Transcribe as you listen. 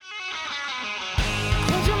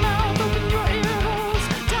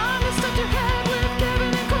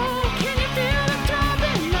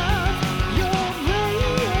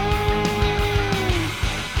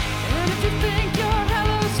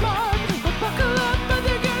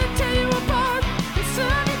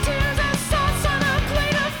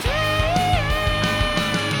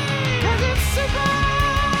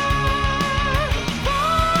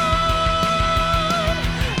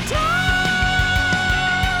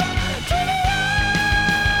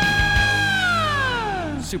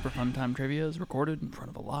Super Fun Time Trivia is recorded in front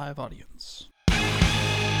of a live audience.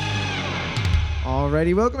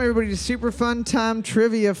 Alrighty, welcome everybody to Super Fun Time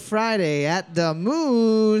Trivia Friday at the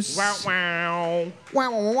Moose. Wow, wow.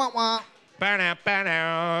 Wow, wow, wow, wow. Ba-da,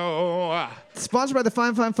 ba-da. Sponsored by the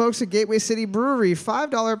fine folks at Gateway City Brewery.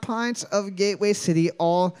 $5 pints of Gateway City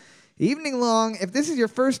all evening long. If this is your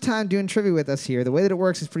first time doing trivia with us here, the way that it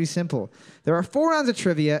works is pretty simple. There are 4 rounds of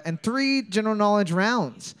trivia and 3 general knowledge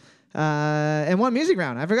rounds. And 1 music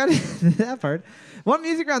round. I forgot that part. 1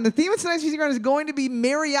 music round. The theme of tonight's music round is going to be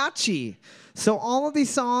mariachi. So all of these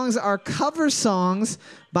songs are cover songs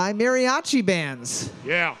by mariachi bands.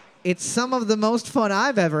 Yeah. It's some of the most fun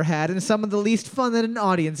I've ever had and some of the least fun that an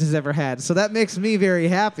audience has ever had. So that makes me very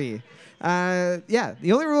happy. The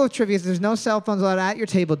only rule of trivia is there's no cell phones allowed at your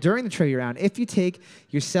table during the trivia round. If you take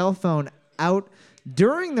your cell phone out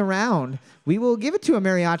during the round, we will give it to a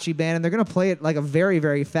mariachi band, and they're going to play it like a very,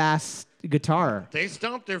 very fast guitar. They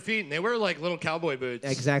stomp their feet, and they wear like little cowboy boots.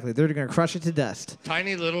 Exactly. They're going to crush it to dust.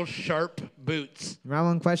 Tiny little sharp boots. Round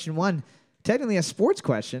 1, question 1. Technically a sports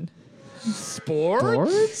question.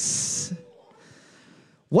 Sports?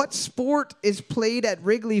 What sport is played at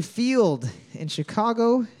Wrigley Field in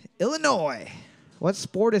Chicago, Illinois? What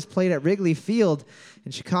sport is played at Wrigley Field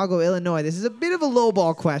in Chicago, Illinois? This is a bit of a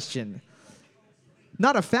lowball question.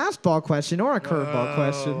 Not a fastball question or a curveball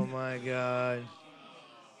question. Oh, my God.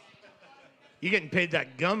 You're getting paid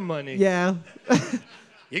that gum money. Yeah.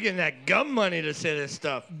 You're getting that gum money to say this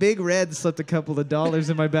stuff. Big Red slipped a couple of dollars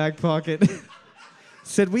in my back pocket.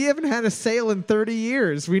 Said, we haven't had a sale in 30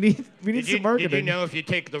 years. We need some marketing. Did you know if you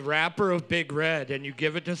take the wrapper of Big Red and you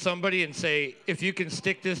give it to somebody and say, if you can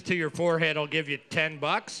stick this to your forehead, I'll give you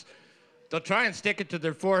 $10, they'll try and stick it to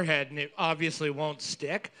their forehead, and it obviously won't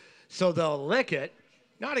stick. So they'll lick it,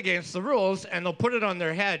 not against the rules, and they'll put it on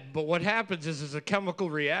their head. But what happens is there's a chemical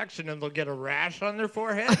reaction, and they'll get a rash on their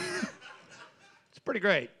forehead. It's pretty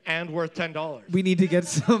great and worth $10. We need to get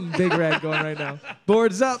some Big Red going right now.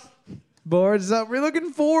 Boards up. Boards up. We're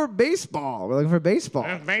looking for baseball.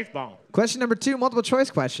 That's baseball. Question number 2, multiple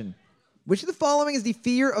choice question. Which of the following is the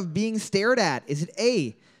fear of being stared at? Is it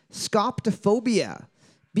A, scoptophobia,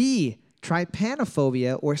 B,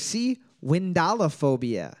 trypanophobia, or C,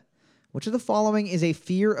 windallophobia? Which of the following is a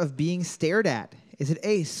fear of being stared at? Is it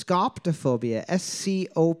A, scoptophobia,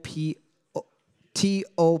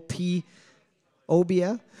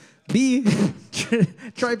 S-C-O-P-T-O-P-obia? B,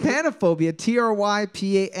 trypanophobia,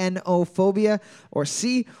 T-R-Y-P-A-N-O phobia, or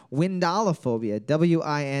C, windallophobia,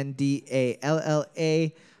 W-I-N-D-A-L-L-A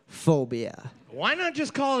phobia. Why not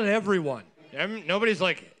just call it everyone? Nobody's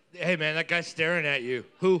like, hey, man, that guy's staring at you.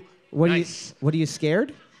 Who? Nice. What are you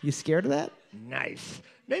scared? You scared of that? Nice.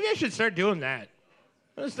 Maybe I should start doing that.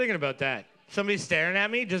 I was thinking about that. Somebody's staring at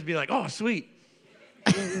me, just be like, oh, sweet.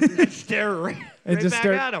 And stare right just back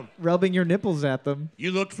start at them. rubbing your nipples at them.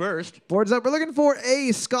 You looked first. Boards up. We're looking for A,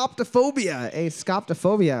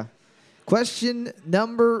 scoptophobia. Question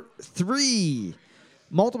number 3.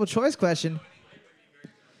 Multiple choice question.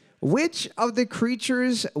 Which of the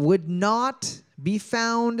creatures would not be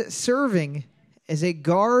found serving as a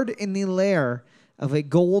guard in the lair of a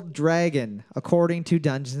gold dragon, according to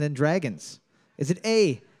Dungeons & Dragons? Is it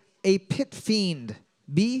A, pit fiend,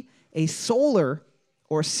 B, a solar,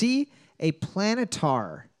 or C, a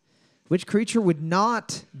planetar? Which creature would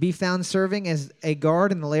not be found serving as a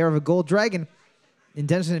guard in the lair of a gold dragon in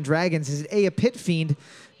Dungeons & Dragons? Is it A, a pit fiend,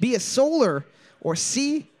 B, a solar, or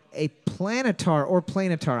C, a planetar or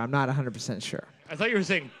planetar? I'm not 100% sure. I thought you were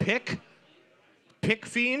saying pick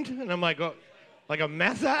fiend, and I'm like, oh, like a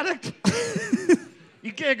meth addict?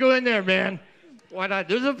 You can't go in there, man. Why not?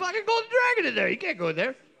 There's a fucking gold dragon in there. You can't go in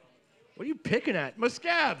there. What are you picking at? My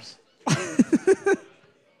scabs. I'm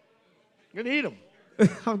gonna eat him.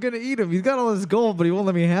 I'm going to eat him. He's got all his gold, but he won't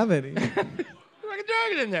let me have any. There's like a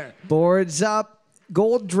dragon in there. Boards up.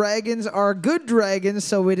 Gold dragons are good dragons,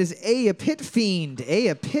 so it is a pit fiend.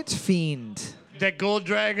 A pit fiend. That gold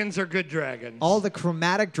dragons are good dragons. All the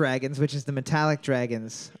chromatic dragons, which is the metallic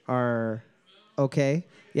dragons, are okay.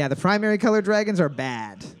 Yeah, the primary color dragons are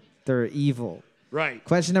bad. They're evil. Right.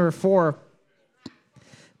 Question number 4.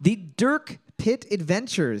 The Dirk Pitt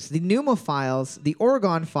Adventures, the Numa Files, the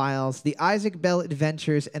Oregon Files, the Isaac Bell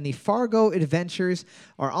Adventures, and the Fargo Adventures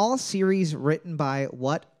are all series written by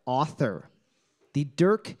what author? The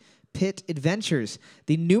Dirk Pitt Adventures,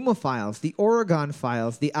 the Numa Files, the Oregon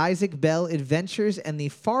Files, the Isaac Bell Adventures, and the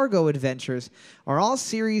Fargo Adventures are all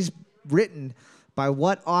series written by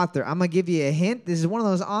what author? I'm going to give you a hint. This is one of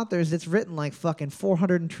those authors that's written like fucking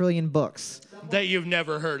 400 trillion books. that you've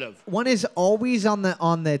never heard of. One is always on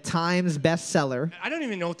the Times bestseller. I don't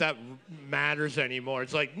even know if that matters anymore.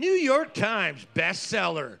 It's like New York Times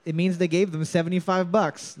bestseller. It means they gave them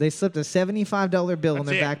 $75. They slipped a $75 bill in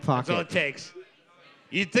their back pocket. That's all it takes.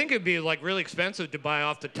 You'd think it'd be like really expensive to buy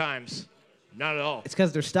off the Times. Not at all. It's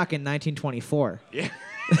because they're stuck in 1924. Yeah.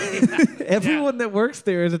 Everyone that works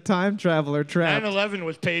there is a time traveler trapped. 9/11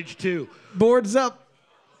 was page 2. Boards up.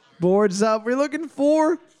 Boards up. We're looking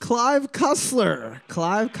for Clive Cussler.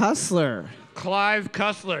 Clive Cussler. Clive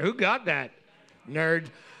Cussler. Who got that? Nerd.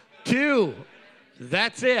 2.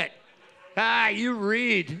 That's it. You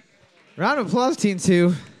read. Round of applause, Team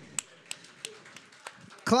 2.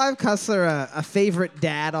 Clive Cussler, a favorite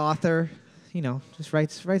dad author. You know, just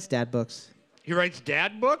writes dad books. He writes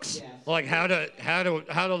dad books? Yeah. Like how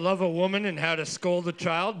to love a woman and how to scold a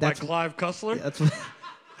child by Clive Cussler?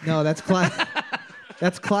 That's Clive.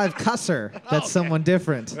 That's Clive Cusser. That's someone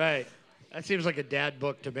different. Right. That seems like a dad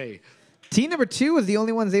book to me. Team number 2 was the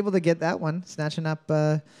only ones able to get that one, snatching up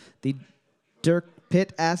the Dirk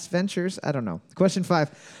Pitt ass ventures. I don't know. Question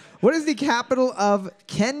 5. What is the capital of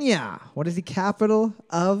Kenya? What is the capital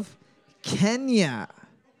of Kenya?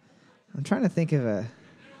 I'm trying to think of a...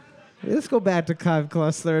 Let's go back to Clive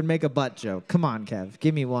Cussler and make a butt joke. Come on, Kev.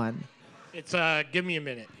 Give me one. It's give me a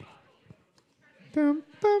minute. Bum,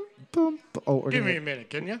 bum, bum, bum. Oh, Give me a minute,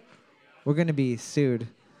 can you? We're going to be sued.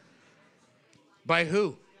 By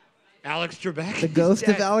who? Alex Trebek? The ghost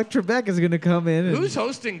of Alex Trebek is going to come in. Who's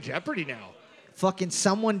hosting Jeopardy now? Fucking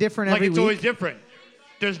someone different like every week. Like it's always different.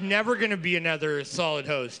 There's never going to be another solid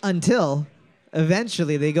host. Until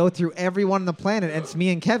eventually they go through everyone on the planet and it's me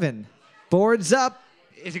and Kevin. Boards up.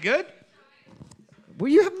 Is it good? Were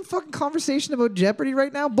you having a fucking conversation about Jeopardy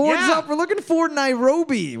right now? Boards up. We're looking for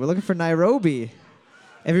Nairobi.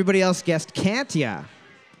 Everybody else guessed can't ya.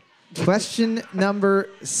 Question number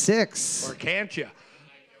 6. Or can't ya?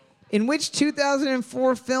 In which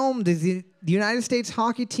 2004 film does the United States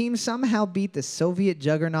hockey team somehow beat the Soviet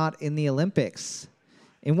juggernaut in the Olympics?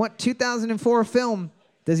 In what 2004 film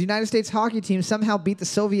does the United States hockey team somehow beat the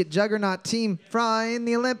Soviet juggernaut team in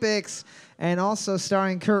the Olympics? And also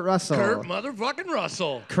starring Kurt Russell. Kurt motherfucking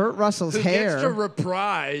Russell. Kurt Russell's hair. Who gets to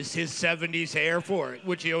reprise his 70s hair for it,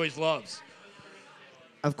 which he always loves.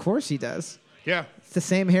 Of course he does. Yeah. It's the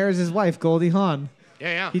same hair as his wife, Goldie Hawn.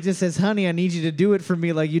 Yeah. He just says, honey, I need you to do it for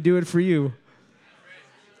me like you do it for you.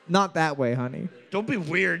 Not that way, honey. Don't be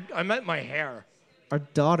weird. I meant my hair. Our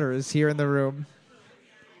daughter is here in the room.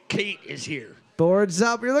 Kate is here. Boards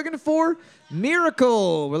up. We're looking for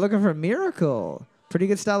Miracle. Pretty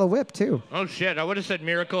good style of whip, too. Oh, shit. I would have said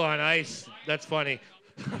Miracle on Ice. That's funny.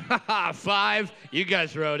 5. You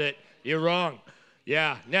guys wrote it. You're wrong.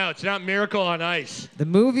 Yeah. No, it's not Miracle on Ice. The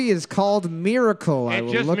movie is called Miracle. I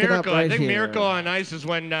will look it up right here. I think Miracle on Ice is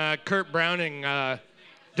when Kurt Browning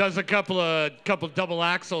does a couple double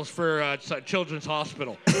axles for Children's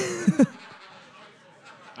Hospital.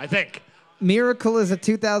 I think. Miracle is a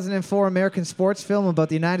 2004 American sports film about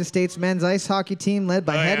the United States men's ice hockey team led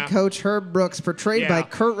by head coach Herb Brooks, portrayed by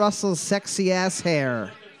Kurt Russell's sexy-ass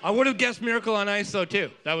hair. I would have guessed Miracle on Ice, though, too.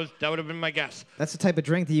 That would have been my guess. That's the type of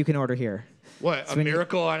drink that you can order here. What, a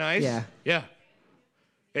Miracle on Ice? Yeah. Yeah.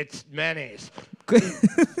 It's mayonnaise.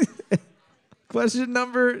 Question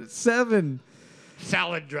number 7.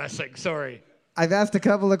 Salad dressing, sorry. I've asked a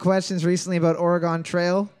couple of questions recently about Oregon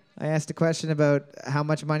Trail. I asked a question about how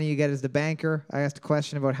much money you get as the banker. I asked a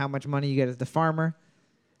question about how much money you get as the farmer.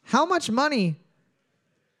 How much money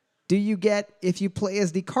do you get if you play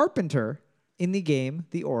as the carpenter in the game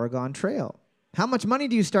The Oregon Trail? How much money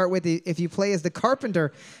do you start with if you play as the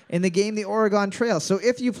carpenter in the game The Oregon Trail? So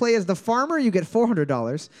if you play as the farmer, you get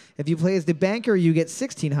 $400. If you play as the banker, you get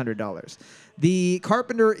 $1,600. The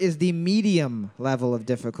carpenter is the medium level of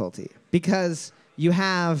difficulty because you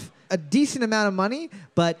have a decent amount of money,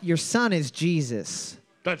 but your son is Jesus.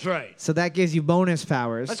 That's right. So that gives you bonus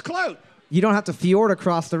powers. That's clout. You don't have to fjord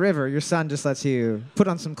across the river. Your son just lets you put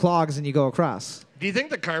on some clogs and you go across. Do you think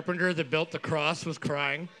the carpenter that built the cross was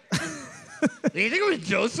crying? Do you think it was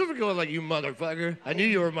Joseph going like, you motherfucker? I knew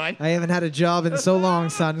you were mine. I haven't had a job in so long,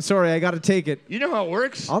 son. Sorry, I got to take it. You know how it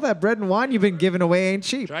works. All that bread and wine you've been giving away ain't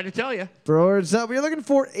cheap. Tried to tell you. Boards up. We're looking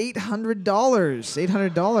for $800.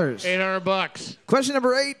 $800. $800. Question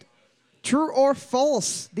number 8. True or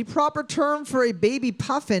false? The proper term for a baby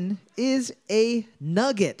puffin is a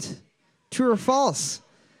nugget. True or false?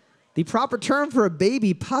 The proper term for a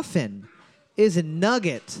baby puffin is a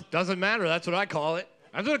nugget. Doesn't matter. That's what I call it.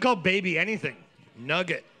 I'm going to call baby anything.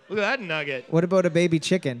 Nugget. Look at that nugget. What about a baby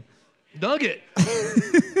chicken? Nugget.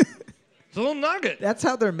 It's a little nugget. That's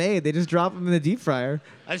how they're made. They just drop them in the deep fryer.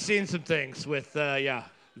 I've seen some things with,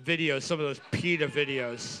 videos, some of those PETA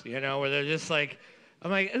videos, where they're just like,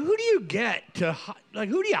 I'm like, who do you get to,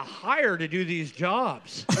 who do you hire to do these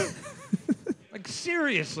jobs? Like,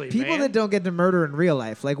 seriously, People man. that don't get to murder in real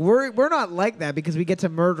life. Like, we're not like that because we get to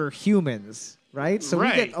murder humans, right? So we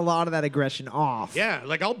Right. get a lot of that aggression off. Yeah,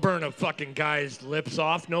 like I'll burn a fucking guy's lips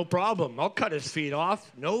off, no problem. I'll cut his feet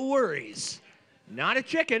off, no worries. Not a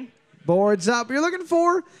chicken. Boards up. You're looking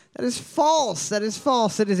for? That is false. That is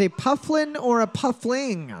false. It is a pufflin or a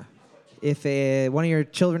puffling. If one of your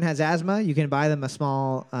children has asthma, you can buy them a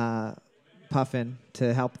small puffin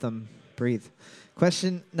to help them breathe.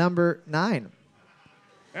 Question number 9.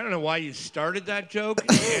 I don't know why you started that joke,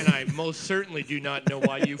 and I most certainly do not know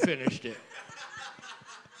why you finished it.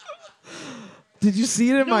 Did you see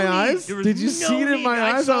it in my No need. eyes? There was Did you no see it in need. my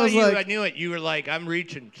eyes? saw I was you. like, I knew it. You were like, I'm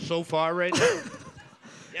reaching so far right now.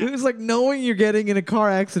 it was like knowing you're getting in a car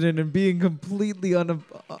accident and being completely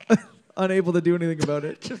unable to do anything about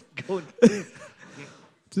it. Just go.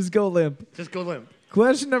 Just go limp. Just go limp.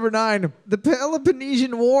 Question number 9. The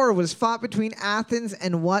Peloponnesian War was fought between Athens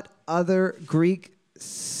and what other Greek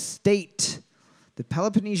state? The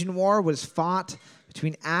Peloponnesian War was fought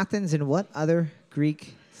between Athens and what other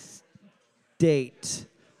Greek state?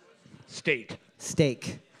 State.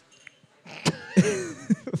 Steak.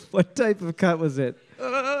 What type of cut was it?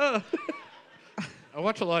 I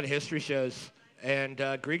watch a lot of history shows, and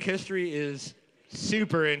Greek history is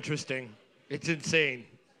super interesting. It's insane.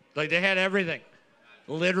 Like, they had everything.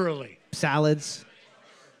 Literally. Salads.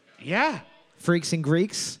 Yeah. Freaks and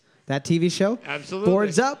Greeks. That TV show. Absolutely.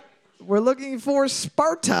 Boards up. We're looking for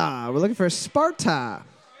Sparta. We're looking for Sparta.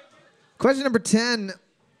 Question number 10.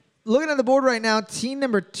 Looking at the board right now, team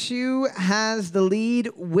number 2 has the lead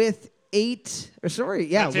with 8. That's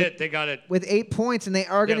with, it. They got it. with 8 points, and they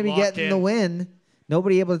are going to be locked getting the in. win.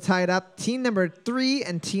 Nobody able to tie it up. Team number 3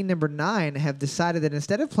 and team number 9 have decided that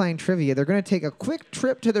instead of playing trivia, they're going to take a quick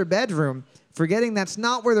trip to their bedroom, forgetting that's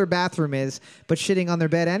not where their bathroom is, but shitting on their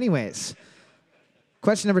bed anyways.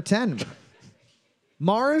 Question number 10.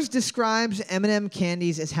 Mars describes M&M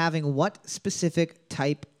candies as having what specific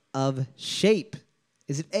type of shape?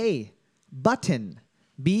 Is it A, button,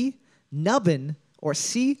 B, nubbin, or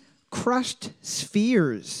C, crushed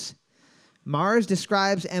spheres? Mars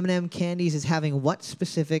describes M&M candies as having what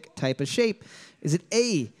specific type of shape? Is it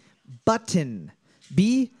A, button,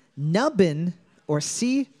 B, nubbin, or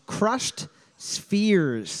C, crushed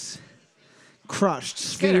spheres? Crushed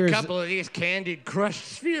Get a spheres. couple of these candied crushed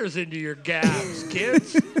spheres into your gabs,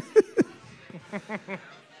 kids.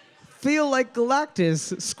 Feel like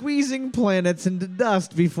Galactus squeezing planets into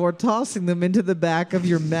dust before tossing them into the back of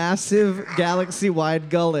your massive galaxy-wide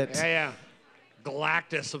gullet. Yeah.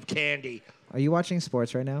 Galactus of candy. Are you watching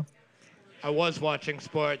sports right now? I was watching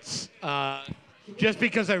sports just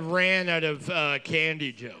because I ran out of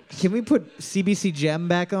candy jokes. Can we put CBC Gem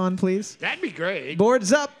back on, please? That'd be great.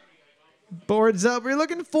 Boards up. Boards up. We're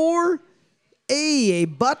looking for a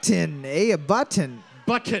button. A button.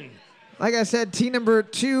 Button. Like I said, team number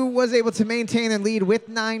 2 was able to maintain their lead with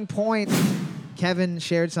 9 points. Kevin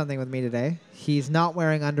shared something with me today. He's not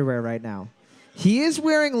wearing underwear right now. He is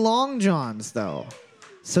wearing long johns, though.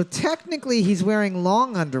 So technically, he's wearing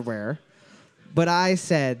long underwear. But I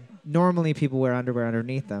said, normally people wear underwear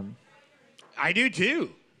underneath them. I do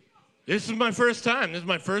too. This is my first time. This is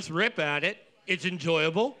my first rip at it. It's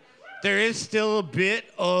enjoyable. There is still a bit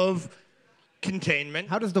of containment.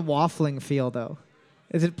 How does the waffling feel, though?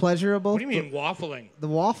 Is it pleasurable? What do you mean waffling? The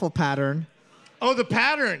waffle pattern. Oh, the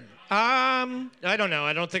pattern. I don't know.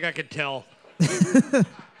 I don't think I could tell. It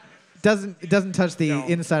doesn't touch the No.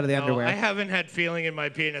 inside of the No, underwear. I haven't had feeling in my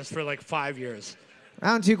penis for like 5 years.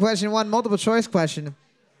 Round 2, question 1, multiple choice question.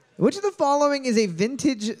 Which of the following is a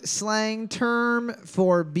vintage slang term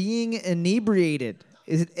for being inebriated?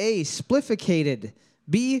 Is it A, splifficated,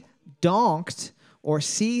 B, donked, or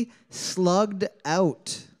C, slugged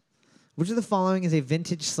out? Which of the following is a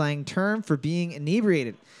vintage slang term for being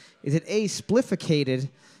inebriated? Is it A, splifficated,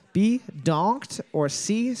 B, donked, or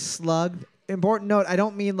C, slugged? Important note, I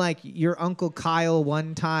don't mean like your Uncle Kyle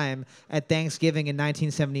one time at Thanksgiving in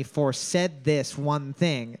 1974 said this one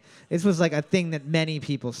thing. This was like a thing that many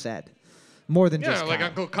people said. More than Yeah, just like Kyle.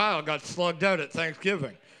 Uncle Kyle got slugged out at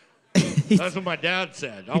Thanksgiving. That's what my dad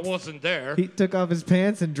said. I wasn't there. He took off his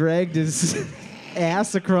pants and dragged his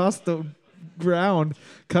ass across the ground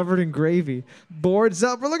covered in gravy. Boards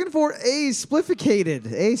up. We're looking for a splifficated.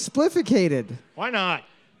 A splifficated. Why not?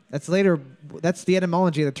 That's later. That's the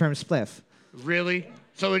etymology of the term spliff. Really?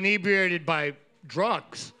 So inebriated by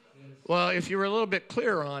drugs. Well, if you were a little bit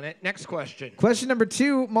clearer on it, next question. Question number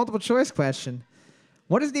 2, multiple choice question.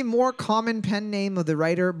 What is the more common pen name of the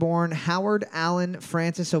writer born Howard Allen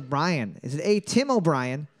Francis O'Brien? Is it A, Tim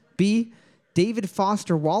O'Brien, B, David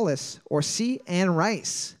Foster Wallace, or C, Anne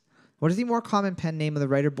Rice? What is the more common pen name of the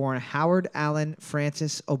writer born Howard Allen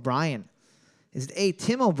Francis O'Brien? Is it A,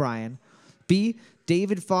 Tim O'Brien, B,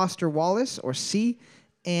 David Foster Wallace, or C,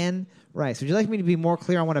 Anne Rice? Would you like me to be more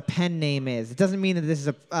clear on what a pen name is? It doesn't mean that this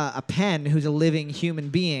is a pen who's a living human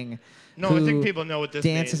being. No, who I think people know what this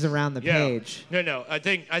dances means. around the page. No. I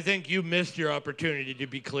think you missed your opportunity to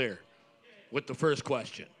be clear with the first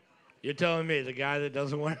question. You're telling me the guy that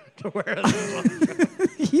doesn't want to wear this one.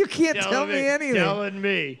 You can't tell me anything. Telling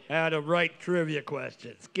me how to write trivia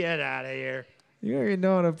questions. Get out of here. You don't even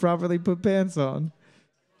know how to properly put pants on.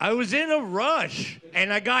 I was in a rush,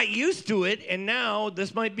 and I got used to it, and now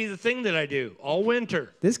this might be the thing that I do all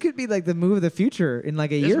winter. This could be like the move of the future in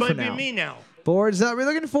like a This year might from be now. me now. Boards up. We're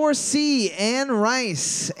looking for C, Anne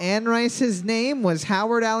Rice. Anne Rice's name was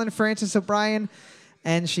Howard Allen Francis O'Brien,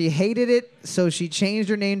 and she hated it, so she changed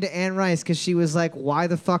her name to Anne Rice because she was like, why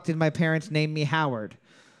the fuck did my parents name me Howard?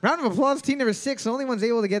 Round of applause, team number 6. The only one's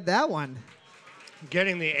able to get that one.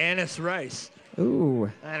 Getting the anise rice.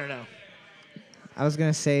 Ooh. I don't know. I was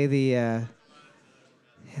going to say the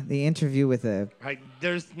interview with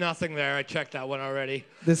There's nothing there. I checked that one already.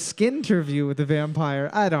 the skin interview with the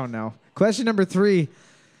vampire. I don't know. Question number 3.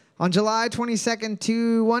 On July 22nd,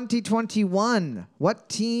 2021, what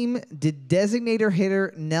team did designator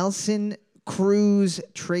hitter Nelson Cruz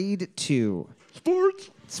trade to?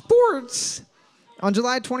 Sports. On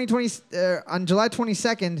July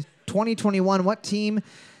 22nd, 2021, what team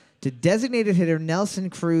did designated hitter Nelson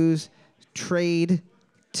Cruz trade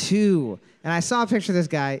to? And I saw a picture of this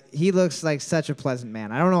guy. He looks like such a pleasant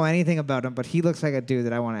man. I don't know anything about him, but he looks like a dude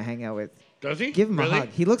that I want to hang out with. Does he? Give him Really? a hug.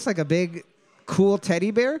 He looks like a big, cool teddy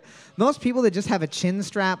bear. Most people that just have a chin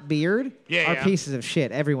strap beard are Yeah. pieces of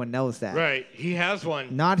shit. Everyone knows that. Right. He has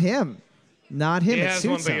one. Not him. Not him. He It has suits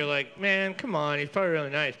one, but him. you're like, man, come on. He's probably really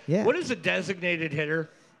nice. Yeah. What is a designated hitter?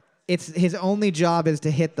 It's his only job is to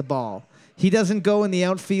hit the ball. He doesn't go in the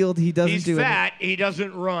outfield. He doesn't He's do fat. He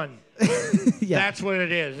doesn't run. Yeah. That's what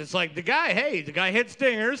it is. It's like the guy hits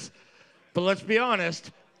dingers, but let's be honest,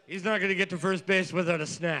 he's not going to get to first base without a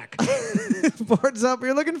snack. Boards up.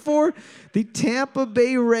 You're looking for the Tampa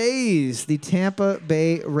Bay Rays. The Tampa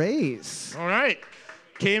Bay Rays. All right.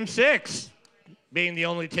 Team 6 being the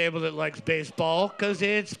only table that likes baseball because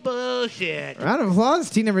it's bullshit. Round of applause.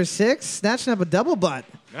 Team number 6 snatching up a double butt.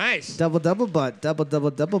 Nice. Double butt. Double butt.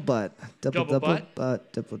 Double butt.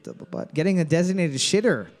 butt? Double butt. Getting a designated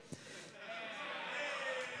shitter.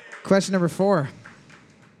 Question number 4.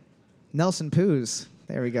 Nelson Poos.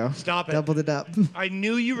 There we go. Stop it. Doubled it up. I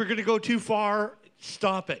knew you were going to go too far.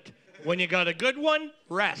 Stop it. When you got a good one,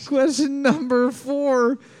 rest. Question number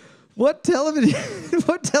 4. What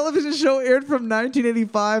television show aired from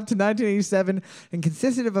 1985 to 1987 and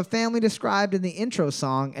consisted of a family described in the intro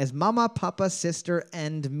song as Mama, Papa, Sister,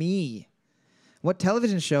 and Me? What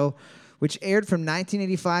television show, which aired from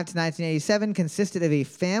 1985 to 1987, consisted of a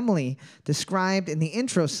family described in the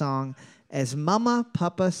intro song as Mama,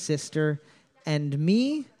 Papa, Sister, and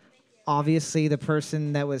Me? Obviously, the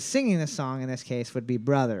person that was singing the song in this case would be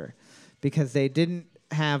brother, because they didn't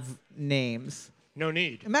have names. No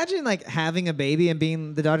need. Imagine like having a baby and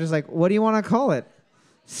being the doctor's like, what do you want to call it?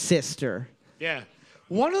 Sister. Yeah.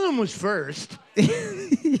 One of them was first.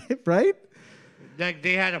 Right? Like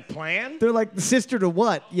they had a plan. They're like, the sister to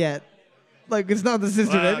what yet? Like, it's not the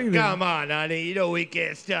sister to anything. Come on, honey. You know we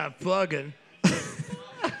can't stop plugging.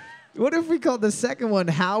 What if we called the second one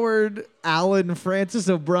Howard Allen Francis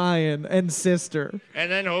O'Brien and sister?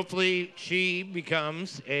 And then hopefully she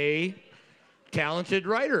becomes a talented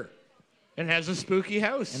writer and has a spooky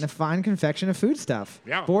house. And a fine confection of food stuff.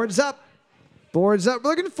 Yeah. Boards up. Boards up.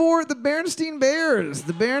 We're looking for the Berenstain Bears.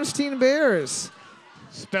 The Berenstain Bears.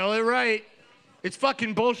 Spell it right. It's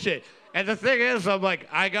fucking bullshit. And the thing is, I'm like,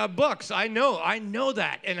 I got books. I know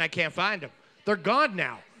that, and I can't find them. They're gone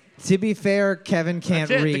now. To be fair, Kevin can't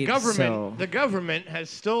That's it. read. The government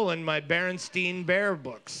has stolen my Berenstain Bear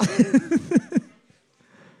books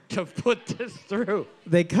to put this through.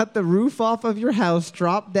 They cut the roof off of your house,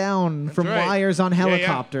 dropped down from right. wires on Yeah, yeah.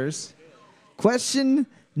 helicopters. Question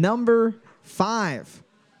number 5.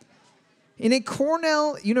 In a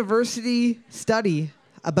Cornell University study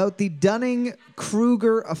about the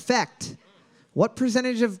Dunning-Kruger effect, what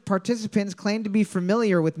percentage of participants claim to be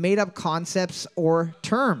familiar with made-up concepts or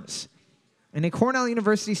terms? In a Cornell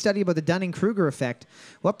University study about the Dunning-Kruger effect,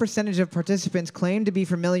 what percentage of participants claim to be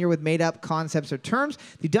familiar with made-up concepts or terms?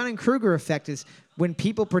 The Dunning-Kruger effect is when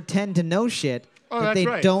people pretend to know shit that that's they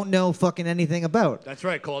right. don't know fucking anything about. That's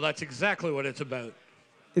right, Cole. That's exactly what it's about.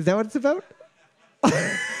 Is that what it's about?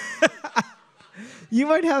 You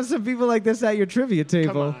might have some people like this at your trivia Come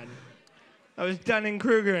table. on. I was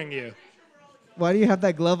Dunning-Krugering you. Why do you have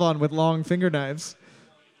that glove on with long finger knives?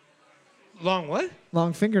 Long what?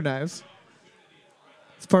 Long finger knives.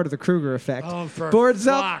 It's part of the Kruger effect. Oh, for Boards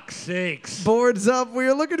up. fuck's sakes. Boards up.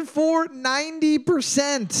 We're looking for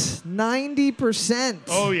 90%. 90%.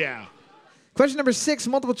 Oh, yeah. Question number 6,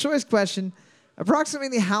 multiple choice question.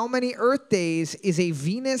 Approximately how many Earth days is a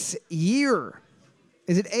Venus year?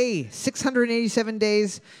 Is it A, 687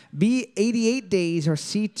 days, B, 88 days, or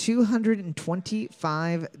C,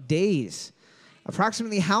 225 days?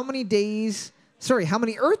 Approximately how many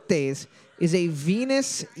Earth days is a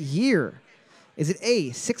Venus year? Is it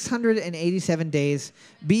A, 687 days,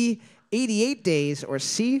 B, 88 days, or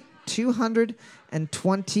C,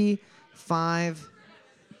 225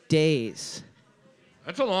 days?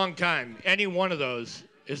 That's a long time. Any one of those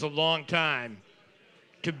is a long time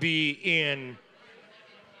to be in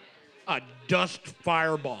a dust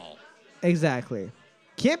fireball. Exactly.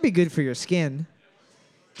 Can't be good for your skin.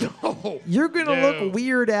 No. You're going to No. look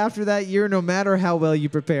weird after that year no matter how well you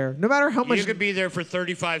prepare. No matter how much You could be there for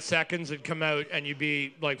 35 seconds and come out and you'd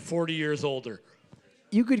be like 40 years older.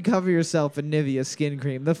 you could cover yourself in Nivea skin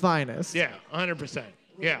cream, the finest. Yeah, 100%.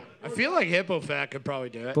 Yeah. I feel like Hippo Fat could probably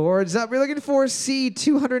do it. Boards up. We're looking for C,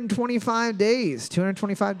 225 days.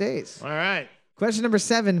 225 days. All right. Question number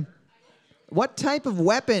 7. What type of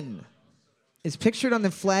weapon is pictured on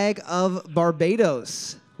the flag of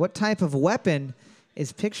Barbados? What type of weapon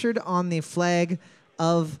is pictured on the flag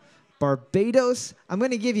of Barbados? I'm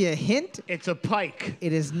going to give you a hint. It's a pike.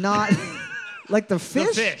 It is not like the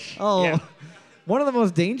fish. fish, Oh, yeah. one of the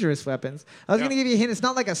most dangerous weapons. I was Yeah. going to give you a hint. It's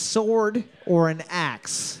not like a sword or an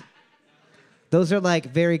axe. Those are like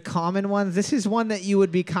very common ones. This is one that you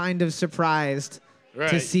would be kind of surprised to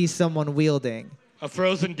Right. see someone wielding. A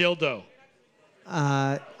frozen dildo.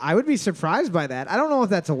 I would be surprised by that. I don't know if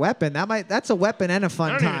that's a weapon. That's a weapon and a I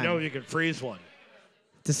fun don't time. even know if you can freeze one.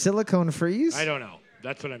 To silicone freeze? I don't know.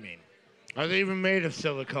 That's what I mean. Are they even made of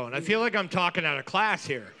silicone? I feel like I'm talking out of class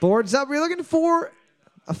here. Boards up. We're looking for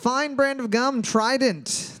a fine brand of gum,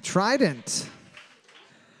 Trident. Trident.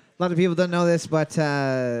 A lot of people don't know this, but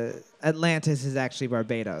Atlantis is actually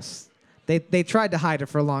Barbados. They tried to hide it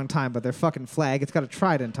for a long time, but their fucking flag, it's got a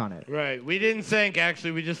trident on it. Right. We didn't think,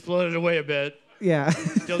 actually. We just floated away a bit. Yeah.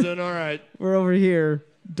 Still doing all right. We're over here.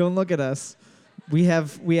 Don't look at us. We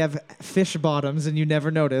have fish bottoms, and you never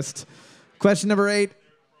noticed. Question number 8.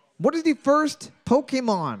 What is the first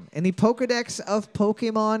Pokemon in the Pokedex of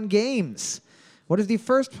Pokemon games? What is the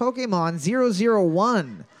first Pokemon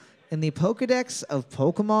 001 in the Pokedex of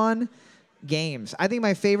Pokemon games? I think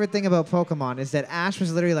my favorite thing about Pokemon is that Ash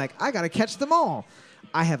was literally like, I gotta catch them all.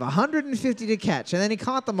 I have 150 to catch. And then he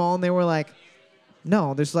caught them all, and they were like,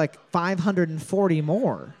 no, there's like 540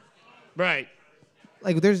 more. Right.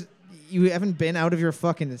 Like, you haven't been out of your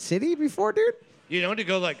fucking city before, dude? You know, to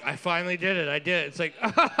go like, I finally did it. I did it. It's like,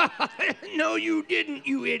 no, you didn't,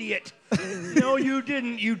 you idiot. No, you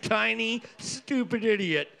didn't, you tiny, stupid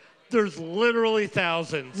idiot. There's literally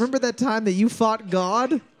thousands. Remember that time that you fought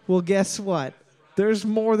God? Well, guess what? There's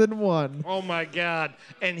more than one. Oh, my God.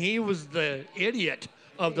 And he was the idiot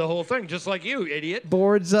of the whole thing, just like you, idiot.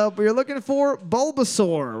 Boards up. We're looking for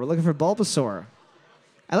Bulbasaur. We're looking for Bulbasaur.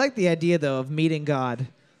 I like the idea, though, of meeting God.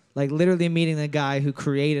 Like, literally meeting the guy who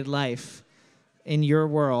created life in your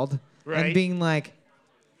world. Right. And being like,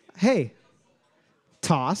 hey,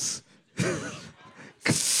 toss.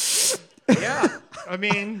 Yeah. I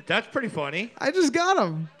mean, that's pretty funny. I just got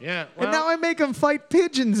him. Yeah. And now Well, I make him fight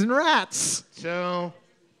pigeons and rats. so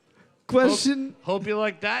Question hope you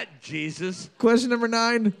like that, Jesus. Question number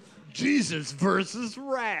 9. Jesus versus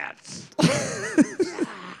rats.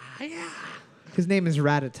 His name is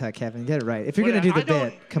Ratata, Kevin. Get it right. If you're going to do the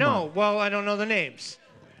bit, come on. No, well, I don't know the names.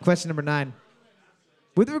 Question number 9.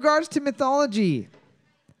 With regards to mythology,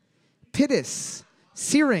 Pitys,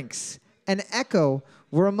 Syrinx, and Echo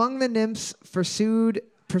were among the nymphs pursued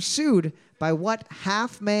by what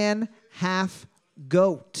half-man,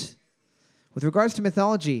 half-goat? With regards to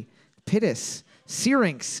mythology, Pitys,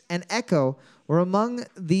 Syrinx, and Echo were among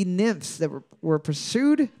the nymphs that were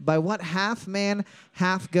pursued by what half-man,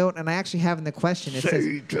 half-goat? And I actually have in the question,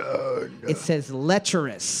 it says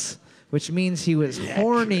lecherous, which means he was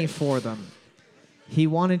horny for them. He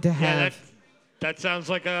wanted to Yeah, have... that sounds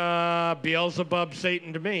like a Beelzebub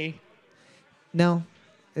Satan to me. No,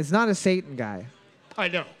 it's not a Satan guy. I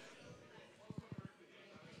know.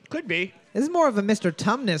 Could be. This is more of a Mr.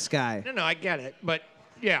 Tumnus guy. No, I get it. But,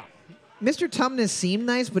 yeah. Mr. Tumnus seemed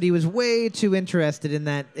nice, but he was way too interested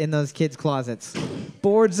in those kids' closets.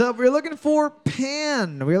 Boards up. We're looking for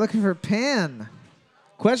Pan. We're looking for Pan.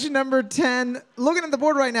 Question number 10. Looking at the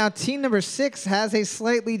board right now, team number 6 has a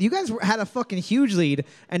slight lead. You guys had a fucking huge lead,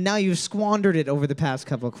 and now you've squandered it over the past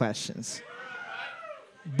couple of questions.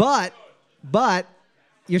 But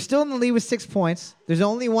you're still in the lead with 6 points. There's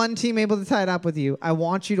only one team able to tie it up with you. I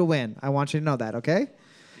want you to win. I want you to know that, okay?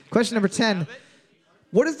 Question number 10.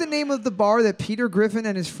 What is the name of the bar that Peter Griffin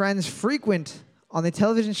and his friends frequent on the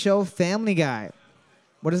television show Family Guy?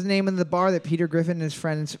 What is the name of the bar that Peter Griffin and his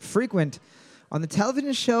friends frequent on the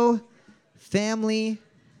television show Family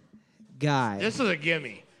Guy? This is a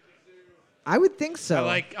gimme. I would think so.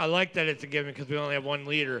 I like that it's a gimme because we only have one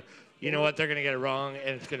leader. You know what? They're going to get it wrong, and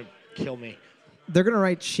it's going to kill me. They're going to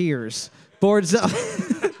write Cheers. Boards up.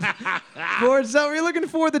 Boards up. We're looking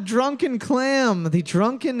for the Drunken Clam. The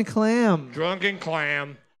Drunken Clam. Drunken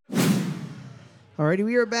Clam. Alrighty,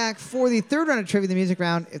 we are back for the third round of Trivia the Music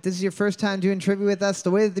Round. If this is your first time doing trivia with us,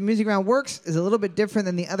 the way that the Music Round works is a little bit different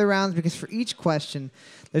than the other rounds because for each question,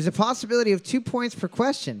 there's a possibility of 2 points per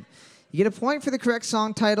question. You get a point for the correct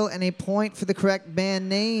song title and a point for the correct band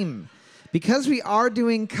name. Because we are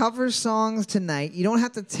doing cover songs tonight, you don't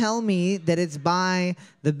have to tell me that it's by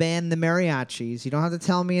the band The Mariachis. You don't have to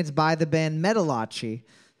tell me it's by the band Metalachi.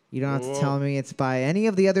 You don't have to tell me it's by any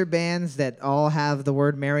of the other bands that all have the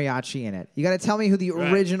word mariachi in it. You got to tell me who the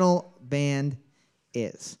original band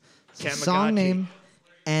is. So song name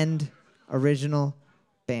and original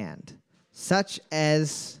band. Such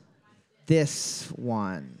as this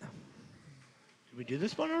one. Did we do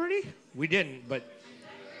this one already? We didn't, but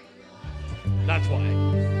that's why.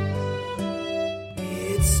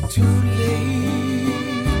 It's too late.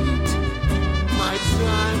 My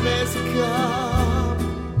time has come.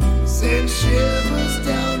 Send shivers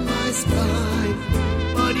down my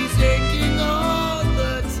spine. Body's aching all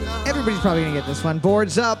the time. Everybody's probably going to get this one.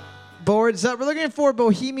 Boards up. Boards up. We're looking for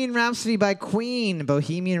Bohemian Rhapsody by Queen.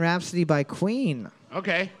 Bohemian Rhapsody by Queen.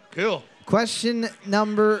 Okay, cool. Question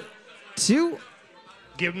number 2.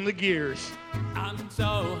 Give them the gears. I'm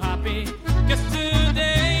so happy, 'cause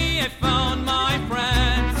today I found my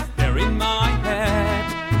friends. They're in my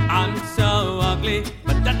head. I'm so ugly,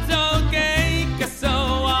 but that's okay, 'cause so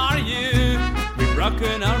are you. We've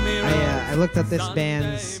broken our mirror. I looked up this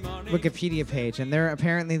band's Wikipedia page, and they're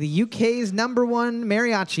apparently the UK's #1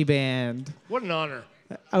 mariachi band What an honor.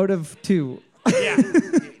 out of 2. Yeah,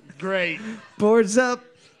 great. Boards up.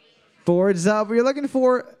 Boards up. We're looking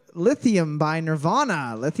for Lithium by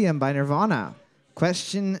Nirvana. Lithium by Nirvana.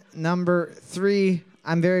 Question number 3.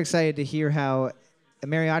 I'm very excited to hear how a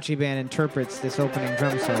mariachi band interprets this opening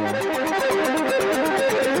drum solo.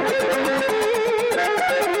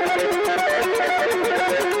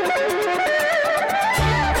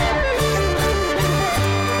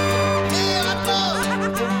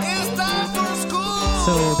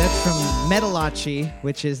 So that's from Metalachi,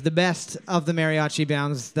 which is the best of the mariachi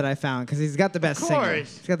bands that I found because he's got the best singer.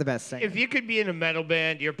 He's got the best singer. If you could be in a metal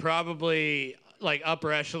band, you're probably like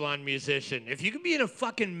upper echelon musician. If you could be in a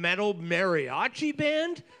fucking metal mariachi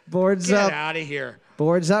band, Boards get up. out of here.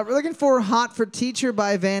 Boards up. We're looking for Hot for Teacher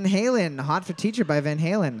by Van Halen. Hot for Teacher by Van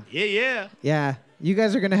Halen. Yeah, yeah. Yeah. You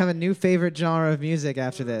guys are going to have a new favorite genre of music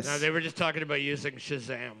after this. No, they were just talking about using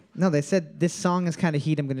Shazam. No, they said this song is kind of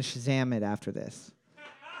heat. I'm going to Shazam it after this.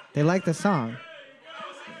 They like the song.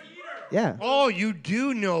 Yeah. Oh, you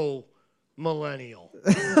do know millennial.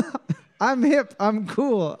 I'm hip. I'm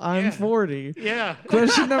cool. I'm 40. Yeah.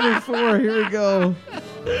 Question number 4. Here we go.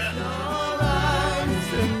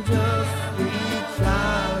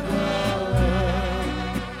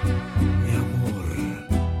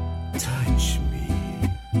 Touch me.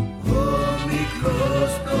 Hold me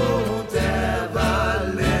close, don't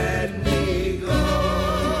ever let me go.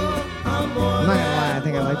 I'm not going to lie. I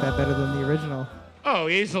think I like that better than the original. Oh,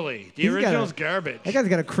 easily. The He's got original's a- garbage. That guy's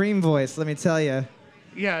got a cream voice, let me tell you.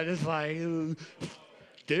 Yeah, just like,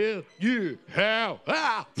 do you have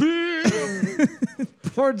a feel?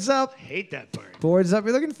 Boards up. Hate that part. Boards up.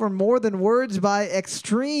 You're looking for More Than Words by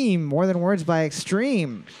Extreme. More Than Words by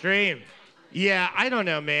Extreme. Extreme. Yeah, I don't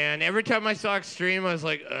know, man. Every time I saw Extreme, I was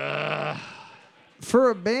like, ugh. For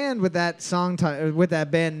a band with that with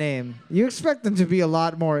that band name, you expect them to be a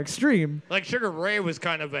lot more extreme. Like Sugar Ray was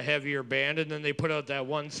kind of a heavier band, and then they put out that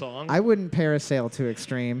one song. I wouldn't parasail to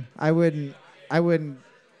extreme. I wouldn't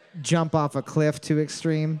jump off a cliff to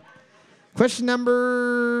extreme. Question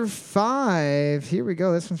number 5. Here we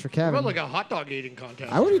go. This one's for What Kevin. about like a hot dog eating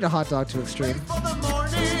contest? I would eat a hot dog to extreme. For the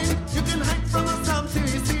morning, you can hide from the sun till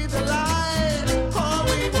you see the light. Oh,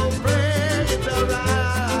 we won't break the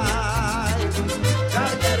ride.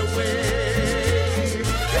 Gotta get away,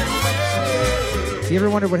 get away. you ever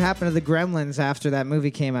wondered what happened to the Gremlins after that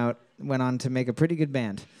movie came out? Went on to make a pretty good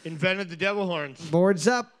band. Invented the devil horns. Boards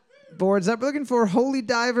up. Boards up. We're looking for Holy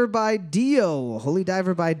Diver by Dio. Holy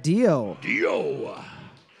Diver by Dio. Dio.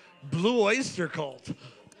 Blue Oyster Cult.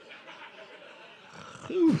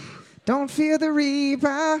 Don't fear the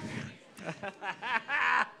Reaper.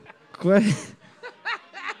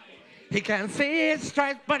 He can see his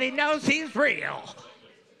stripes, but he knows he's real.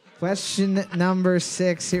 Question number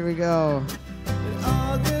 6. Here we go.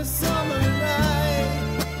 August summer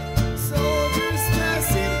night, soldiers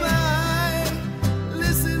passing by,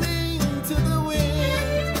 listening to the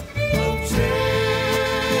wind of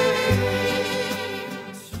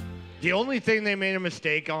change. The only thing they made a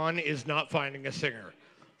mistake on is not finding a singer.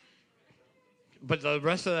 But the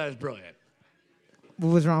rest of that is brilliant.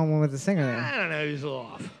 What was wrong with the singer there? I don't know, he's a little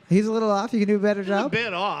off. He's a little off. You can do a better A job.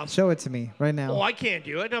 bit off. Show it to me right now. Oh, I can't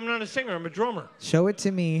do it. I'm not a singer. I'm a drummer. Show it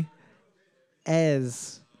to me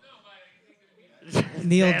as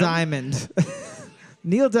Neil Them? Diamond.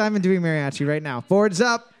 Neil Diamond doing mariachi right now. Boards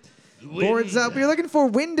up. Boards up. We're looking for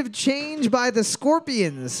Wind of Change by the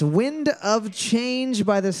Scorpions. Wind of Change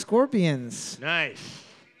by the Scorpions. Nice.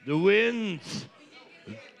 The winds.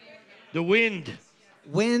 The wind.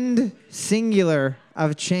 Wind singular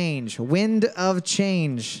of change. Wind of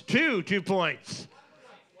change. 2 points.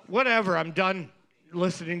 Whatever. I'm done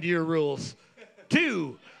listening to your rules.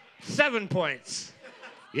 2, 7 points.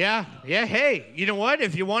 Yeah. Hey, you know what?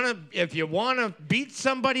 If you wanna beat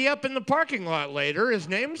somebody up in the parking lot later, his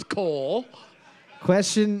name's Cole.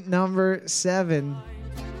 Question number 7.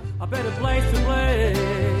 A better place to play.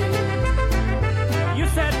 You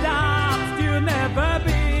said doubts you never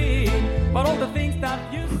been, but all the things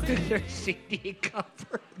that you say. Their CD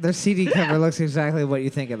cover. Their CD cover looks exactly what you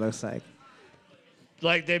think it looks like.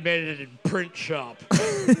 Like they made it in print shop.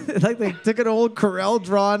 Like they took an old Corel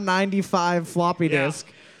Draw 95 floppy Yeah. disk,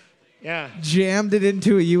 Yeah. jammed it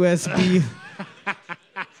into a USB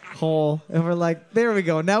hole, and we're like, there we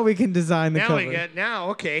go. Now we can design the cover.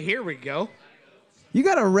 Okay, here we go. You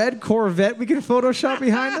got a red Corvette we can Photoshop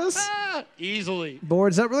behind us? Easily.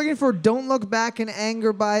 Boards up. We're looking for Don't Look Back in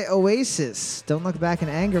Anger by Oasis. Don't Look Back in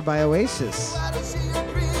Anger by Oasis. Why does she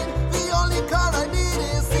agree? The only card I need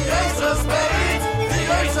is the ace of spades. The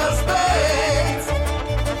ace of spades.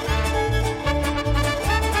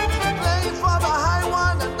 Playing for the high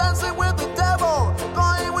one and dancing with the devil,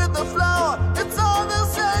 going with the flow. It's all the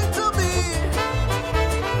same to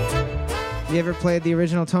me. You ever played the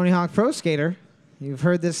original Tony Hawk Pro Skater? You've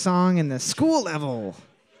heard this song in the school level.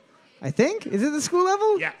 I think? Is it the school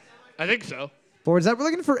level? Yeah, I think so. Boards up. We're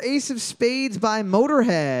looking for Ace of Spades by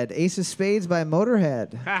Motorhead. Ace of Spades by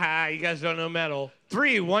Motorhead. Haha, you guys don't know metal.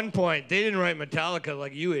 3, 1 point. They didn't write Metallica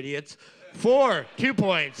like you idiots. 4, 2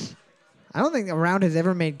 points. I don't think a round has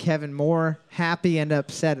ever made Kevin more happy and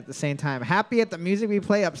upset at the same time. Happy at the music we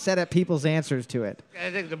play, upset at people's answers to it.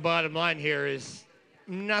 I think the bottom line here is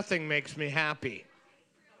nothing makes me happy.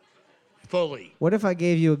 Fully. What if I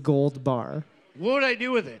gave you a gold bar? What would I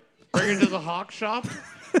do with it? Bring it to the Hawk shop?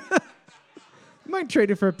 You might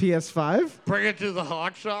trade it for a PS5. Bring it to the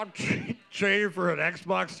Hawk shop? Trade it for an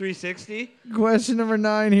Xbox 360? Question number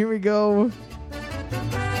 9. Here we go.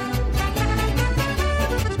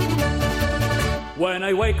 When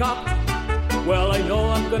I wake up, well, I know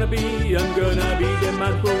I'm gonna be the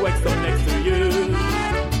man who wakes up next to you.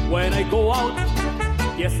 When I go out,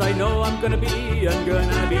 yes, I know I'm gonna be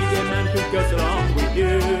the man who goes along with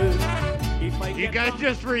you. If I You get guys up-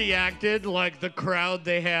 just reacted like the crowd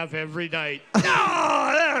they have every night.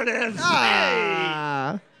 Oh, there it is. Hey,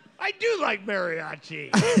 Ah. I do like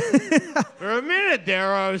mariachi. For a minute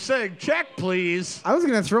there, I was saying, check, please. I was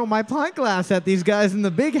going to throw my pint glass at these guys in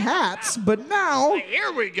the big hats, but now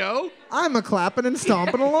Here we go. I'm a clapping and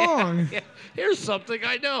stomping along. Yeah, here's something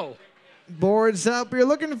I know. Boards up. You're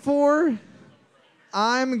looking for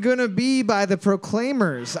I'm Gonna Be by the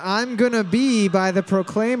Proclaimers. I'm Gonna Be by the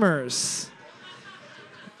Proclaimers.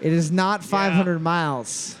 It is not 500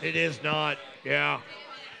 miles. It is not. Yeah.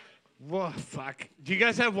 Whoa, fuck. Do you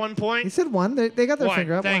guys have 1 point? He said one. They got their One.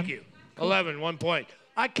 finger up. Thank One. you. 11, 1 point.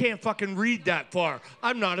 I can't fucking read that far.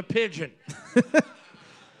 I'm not a pigeon.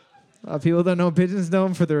 People don't know pigeons know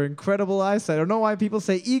them for their incredible eyesight. I don't know why people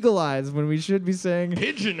say eagle eyes when we should be saying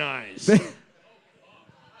Pigeon eyes.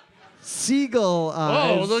 seagull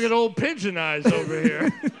eyes. Oh, look at old pigeon eyes over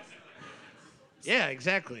here. Yeah,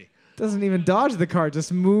 exactly. Doesn't even dodge the car,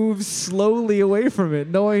 just moves slowly away from it,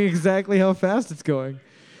 knowing exactly how fast it's going.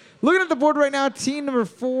 Looking at the board right now, team number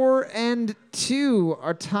 4 and 2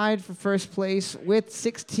 are tied for first place with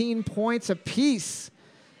 16 points apiece.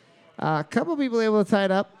 A couple people able to tie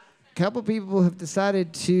it up. A couple people have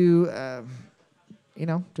decided to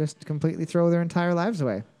just completely throw their entire lives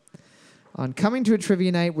away on coming to a trivia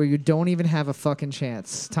night where you don't even have a fucking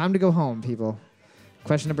chance. Time to go home, people.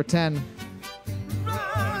 Question number 10.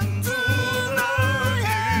 Run to the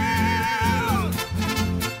hills.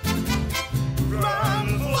 Run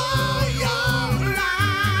for your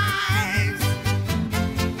lives.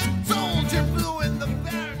 Soldier blue in the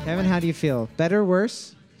barricade. Kevin, how do you feel? Better,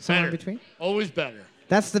 worse? Somewhere in Better. between? Always better.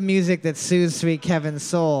 That's the music that soothes sweet Kevin's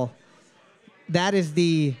soul. That is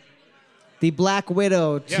the Black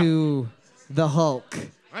Widow to the Hulk.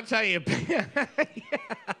 I'll tell you, yeah.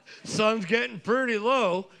 Sun's getting pretty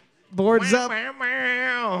low. Boards up. Meow,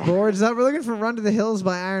 meow. Boards up. We're looking for Run to the Hills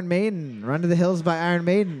by Iron Maiden. Run to the Hills by Iron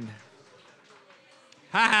Maiden.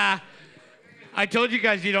 Haha. I told you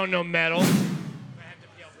guys you don't know metal.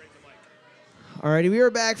 Alrighty, we are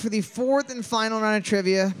back for the fourth and final round of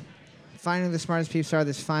trivia. Finding who the smartest peeps are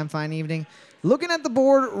this fine evening. Looking at the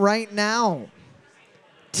board right now,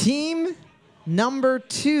 team number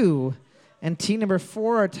 2 and team number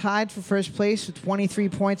 4 are tied for first place with 23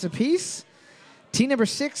 points apiece. Team number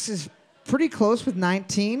 6 is pretty close with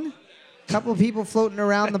 19. A couple of people floating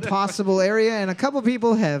around the possible area, and a couple of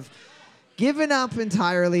people have given up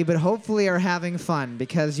entirely, but hopefully are having fun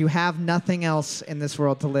because you have nothing else in this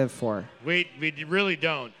world to live for. We really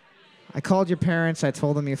don't. I called your parents. I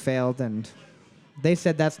told them you failed, and they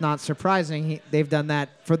said that's not surprising. They've done that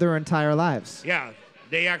for their entire lives. Yeah,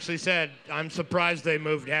 they actually said, I'm surprised they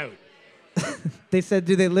moved out. They said,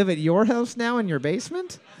 do they live at your house now in your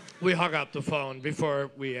basement? We hung up the phone before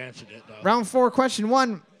we answered it, though. Round 4, question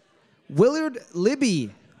 1. Willard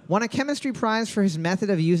Libby won a chemistry prize for his method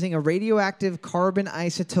of using a radioactive carbon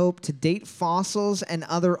isotope to date fossils and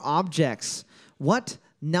other objects. What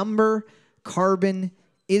number carbon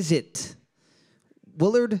is it?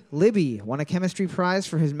 Willard Libby won a chemistry prize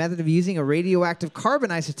for his method of using a radioactive carbon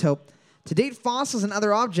isotope to date fossils and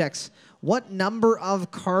other objects. What number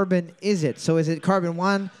of carbon is it? So is it carbon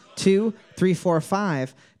 1, 2, 3, 4,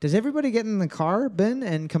 5? Does everybody get in the car, Ben,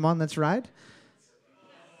 and come on, let's ride?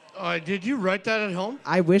 Did you write that at home?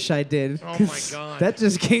 I wish I did. Oh, my 'cause God. That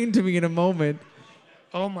just came to me in a moment.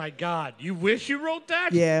 Oh, my God. You wish you wrote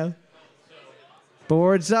that? Yeah.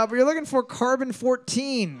 Boards up. We're looking for carbon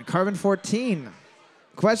 14. Carbon 14.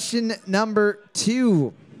 Question number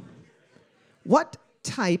 2. What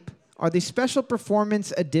type are the special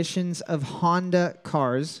performance editions of Honda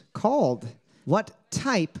cars called? What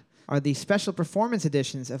type are the special performance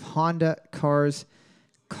editions of Honda cars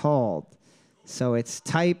called? So it's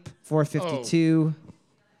Type 452,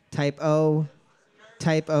 Type O,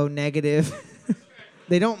 Type O negative.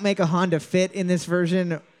 They don't make a Honda Fit in this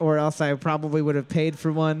version, or else I probably would have paid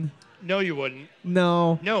for one. No, you wouldn't.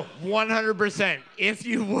 No. No, 100%. If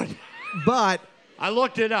you would. But I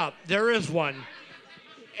looked it up. There is one.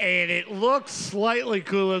 And it looks slightly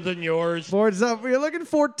cooler than yours. boards up. We're looking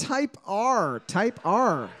for Type R. Type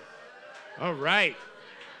R. All right.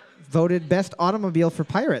 Voted best automobile for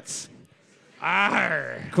pirates.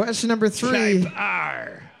 R. Question number 3. Type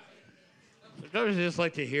R. Sometimes I just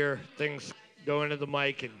like to hear things go into the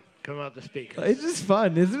mic and come out the speaker. It's just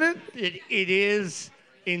fun, isn't it? It is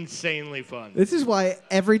insanely fun. This is why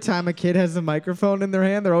every time a kid has a microphone in their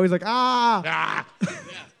hand, they're always like, ah! Ah. Yeah.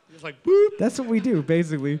 It's like, boop. That's what we do,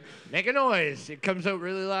 basically. Make a noise. It comes out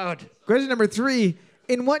really loud. Question number 3.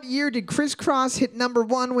 In what year did Criss Cross hit number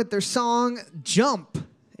 1 with their song Jump?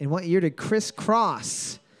 In what year did Criss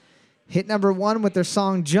Cross hit number 1 with their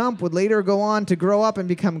song Jump, would later go on to grow up and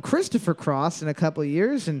become Christopher Cross in a couple of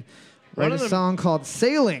years and write One a of them- song called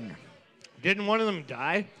Sailing? Didn't one of them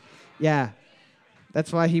die? Yeah.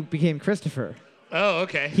 That's why he became Christopher. Oh,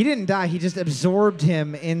 okay. He didn't die. He just absorbed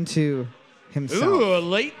him into himself. Ooh, a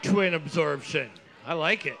late twin absorption. I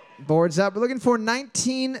like it. Boards up. We're looking for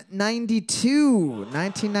 1992.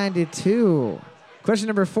 1992. Question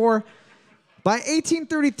number 4. By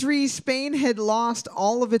 1833, Spain had lost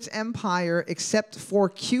all of its empire except for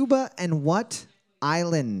Cuba and what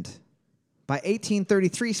island? By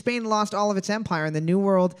 1833, Spain lost all of its empire in the New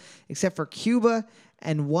World except for Cuba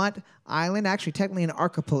and what island? Actually, technically an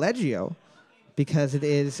archipelago, because it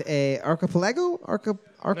is a archipelago?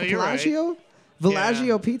 Archipelago? Villaggio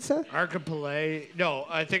Yeah. pizza? Archipelago. No,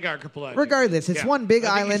 I think archipelago. Regardless, it's Yeah. one big I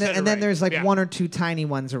think you island, said it and then right. there's like Yeah. 1 or 2 tiny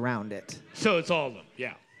ones around it. So it's all of them.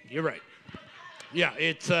 Yeah, you're right. Yeah,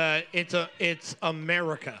 it's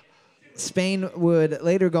America. Spain would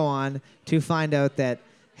later go on to find out that,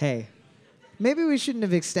 hey, maybe we shouldn't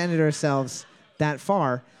have extended ourselves that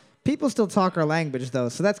far. People still talk our language, though,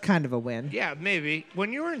 so that's kind of a win. Yeah, maybe.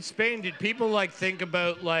 When you were in Spain, did people like think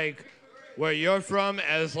about like where you're from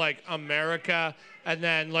as like America, and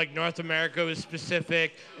then like North America was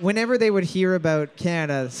specific. Whenever they would hear about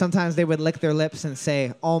Canada, sometimes they would lick their lips and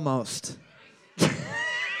say, almost.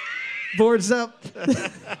 Boards up.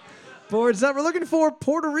 Boards up. We're looking for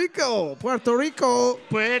Puerto Rico. Puerto Rico.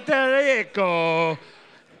 Puerto Rico.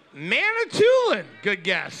 Manitoulin. Good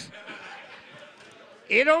guess.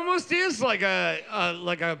 It almost is like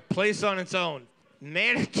a place on its own.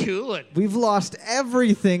 Manitoulin. We've lost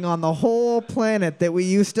everything on the whole planet that we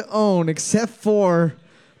used to own except for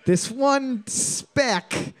this one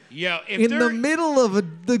speck Yeah, in the middle of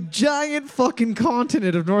the giant fucking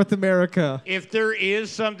continent of North America. if there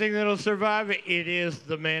is something that'll survive, it is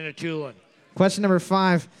the Manitoulin. Question number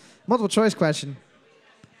 5, multiple choice question.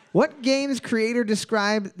 What game's creator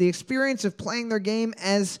described the experience of playing their game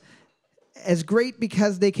as great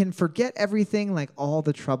because they can forget everything, like all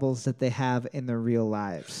the troubles that they have in their real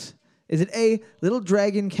lives? Is it A, Little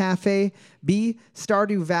Dragon Cafe, B,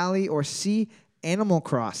 Stardew Valley, or C, Animal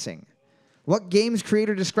Crossing? What game's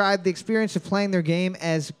creator described the experience of playing their game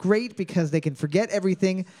as great because they can forget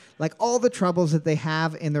everything, like all the troubles that they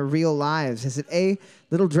have in their real lives? Is it A,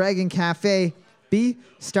 Little Dragon Cafe, B,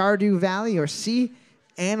 Stardew Valley, or C,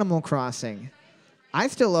 Animal Crossing? I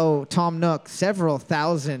still owe Tom Nook several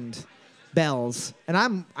thousand bells,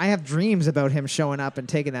 and I have dreams about him showing up and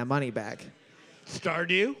taking that money back.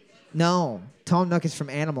 Stardew? No, Tom Nook is from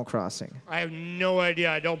Animal Crossing. I have no idea.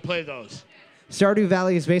 I don't play those. Stardew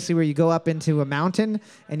Valley is basically where you go up into a mountain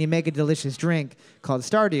and you make a delicious drink called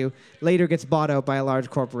Stardew. Later gets bought out by a large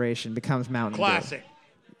corporation, becomes Mountain Dew. Classic.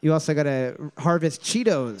 You also got to harvest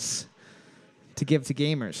Cheetos to give to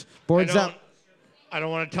gamers. Boards up. I don't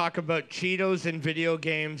want to talk about Cheetos in video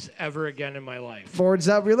games ever again in my life. Boards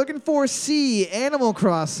up. We're looking for C, Animal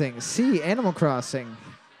Crossing. C, Animal Crossing.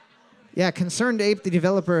 Yeah, Concerned Ape, the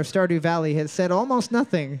developer of Stardew Valley, has said almost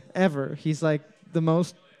nothing ever. He's like the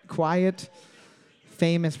most quiet,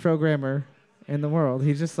 famous programmer in the world.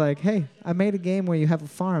 He's just like, hey, I made a game where you have a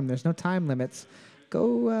farm. There's no time limits.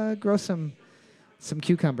 Go grow some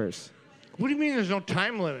cucumbers. What do you mean there's no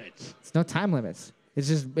time limits? It's no time limits. It's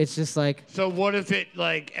just like, So what if it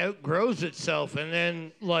like outgrows itself and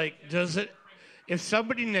then like does it? If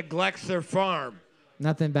somebody neglects their farm,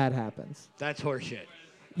 nothing bad happens. that's horseshit.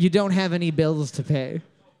 You don't have any bills to pay.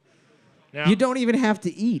 Now, You don't even have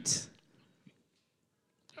to eat.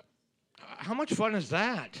 How much fun is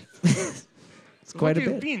that? It's quite What a do you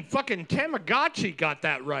bit. mean? Fucking Tamagotchi got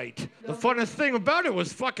that right. The funnest thing about it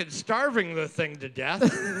was fucking starving the thing to death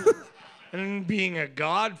and being a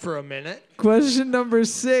god for a minute. Question number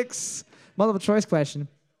 6, multiple choice question.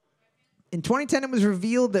 In 2010, it was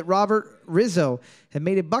revealed that Robert Rizzo had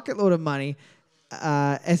made a bucket load of money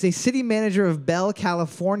as a city manager of Bell,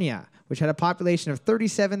 California, which had a population of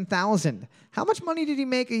 37,000. How much money did he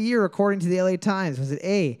make a year, according to the LA Times? Was it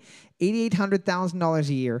A, $800,000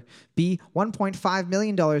 a year, B, $1.5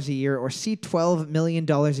 million a year, or C, $12 million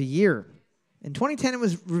a year? In 2010, it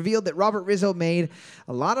was revealed that Robert Rizzo made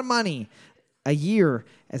a lot of money a year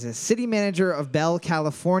as a city manager of Bell,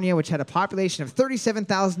 California, which had a population of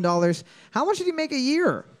 $37,000. How much did he make a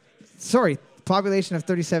year? Sorry, population of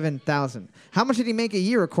 37,000. How much did he make a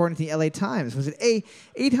year, according to the LA Times? Was it A,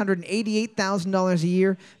 $888,000 a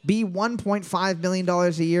year, B, $1.5 million a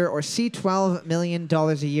year, or C, $12 million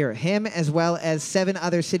a year? Him, as well as 7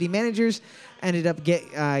 other city managers, ended up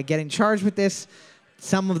getting charged with this.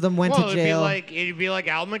 Some of them went to jail. It'd be like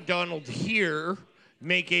Al McDonald here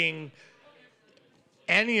making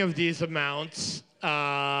any of these amounts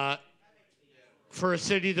for a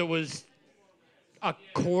city that was a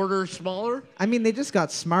quarter smaller. I mean, they just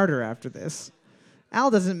got smarter after this. Al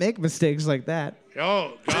doesn't make mistakes like that.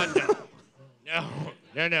 Oh God,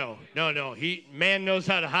 no. No. Man knows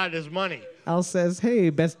how to hide his money. Al says, hey,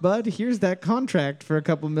 best bud, here's that contract for a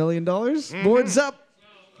couple $1 million. Boards up.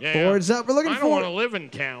 Yeah. Boards up. We're looking I don't want to for live in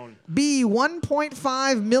town. B,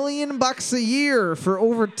 $1.5 million a year for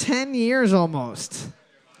over 10 years almost.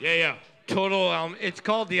 Yeah. Total. It's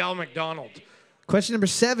called the Al McDonald. Question number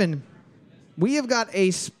 7. We have got a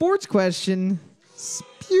sports question.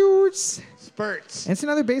 Sports. Spurts. And it's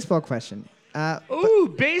another baseball question.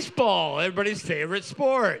 Ooh, baseball. Everybody's favorite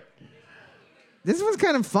sport. This one's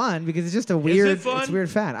kind of fun because it's just a weird, fun? it's a weird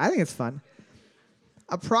fact. I think it's fun.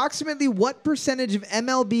 Approximately what percentage of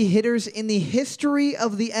MLB hitters in the history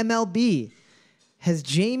of the MLB has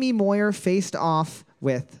Jamie Moyer faced off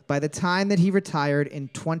with by the time that he retired in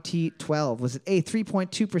 2012? Was it A,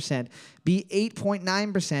 3.2%, B,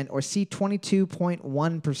 8.9%, or C,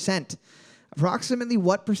 22.1%? Approximately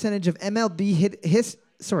what percentage of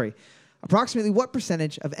approximately what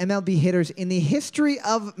percentage of MLB hitters in the history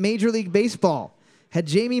of Major League Baseball had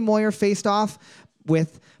Jamie Moyer faced off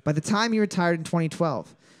with by the time he retired in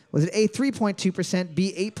 2012? Was it A, 3.2%,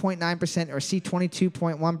 B, 8.9%, or C,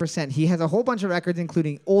 22.1%? He has a whole bunch of records,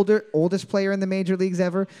 including oldest player in the major leagues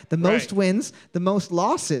ever, the most wins, the most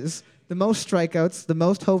losses, the most strikeouts, the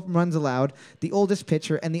most home runs allowed, the oldest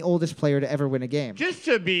pitcher, and the oldest player to ever win a game. Just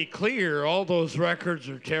to be clear, all those records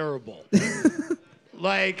are terrible.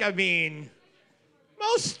 Like, I mean,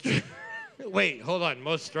 most. Wait, hold on.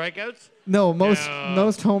 Most strikeouts? No,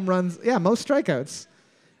 most home runs. Yeah, most strikeouts.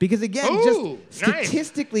 Because again, Ooh, just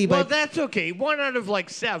statistically, nice. Well, that's okay. 1 out of like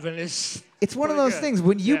 7 is. It's one of pretty those good. things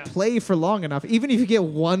when you play for long enough, even if you get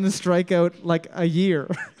one strikeout like a year.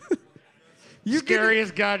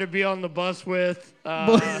 Scariest guy to be on the bus with.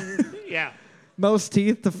 Yeah. Most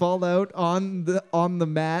teeth to fall out on the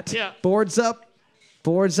mat. Yeah. Boards up.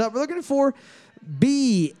 We're looking for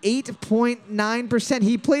B, 8.9%.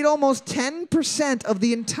 He played almost 10% of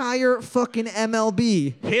the entire fucking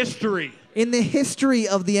MLB. History. In the history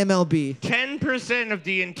of the MLB. 10% of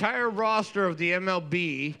the entire roster of the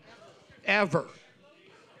MLB ever.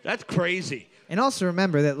 That's crazy. And also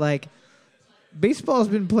remember that, like, baseball's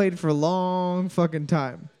been played for a long fucking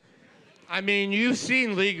time. I mean, you've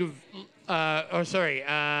seen League of, damn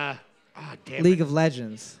League it. of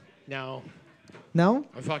Legends. No, No?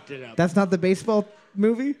 I fucked it up. That's not the baseball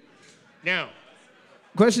movie? No,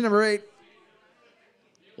 Question number 8.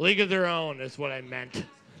 League of Their Own is what I meant.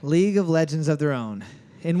 League of Legends of Their Own.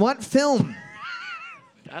 In what film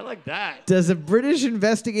I like that. does a British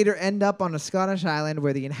investigator end up on a Scottish island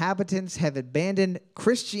where the inhabitants have abandoned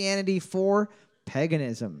Christianity for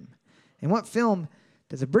paganism? In what film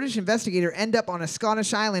does a British investigator end up on a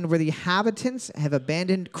Scottish island where the inhabitants have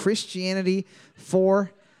abandoned Christianity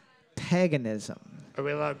for paganism? Are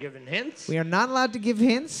we allowed giving hints? We are not allowed to give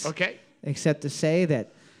hints, Okay. except to say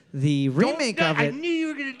that the remake Don't- of I it. knew you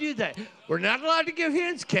were going to do that. We're not allowed to give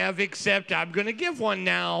hints, Kev, except I'm going to give one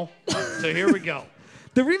now. So here we go.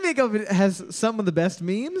 The remake of it has some of the best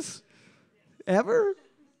memes ever.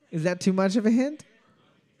 Is that too much of a hint?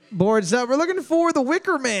 Boards up. We're looking for the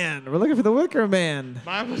Wicker Man.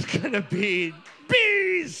 Mine was going to be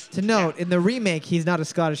bees. To note, in the remake, he's not a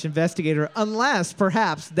Scottish investigator, unless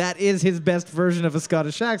perhaps that is his best version of a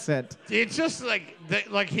Scottish accent. It's just like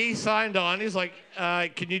he signed on. He's like,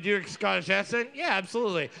 can you do a Scottish accent? Yeah,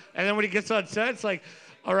 absolutely. And then when he gets on set, it's like,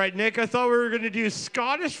 all right, Nick, I thought we were going to do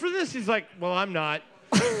Scottish for this. He's like, well, I'm not.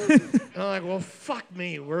 And I'm like, well, fuck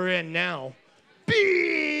me. We're in now.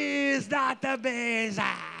 Bees, not the bees.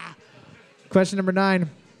 Ah. Question number 9.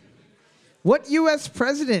 What U.S.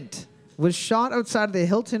 president was shot outside of the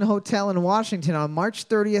Hilton Hotel in Washington on March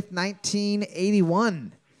 30th,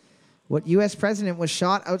 1981? What U.S. president was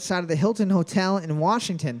shot outside of the Hilton Hotel in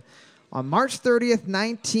Washington on March 30th,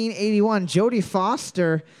 1981? Jodie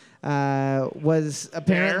Foster was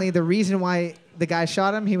apparently the reason why the guy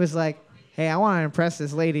shot him. He was like, hey, I want to impress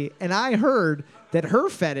this lady. And I heard that her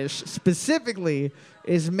fetish specifically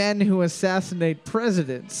is men who assassinate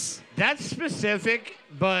presidents. That's specific,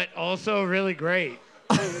 but also really great.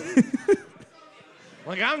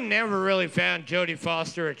 Like, I've never really found Jodie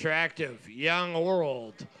Foster attractive, young or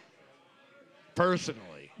old,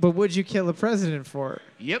 personally. But would you kill a president for it?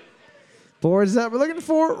 Yep. Boards up. We're looking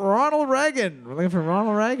for Ronald Reagan.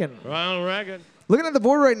 Ronald Reagan. Looking at the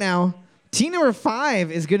board right now, team number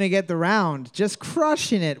 5 is going to get the round, just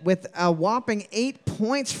crushing it with a whopping 8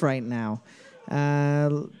 points right now.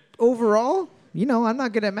 Overall, you know, I'm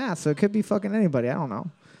not good at math, so it could be fucking anybody. I don't know.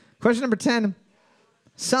 Question number 10.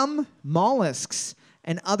 Some mollusks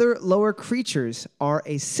and other lower creatures are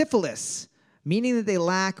acephalous, meaning that they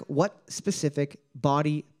lack what specific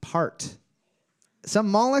body part? Some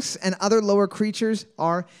mollusks and other lower creatures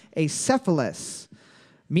are acephalous,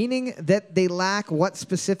 meaning that they lack what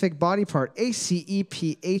specific body part?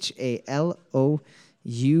 ACEPHALOUS.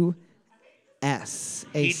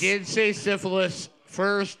 He did say syphilis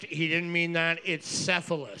first. He didn't mean that. It's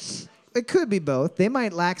cephalus. It could be both. They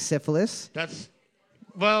might lack syphilis. That's,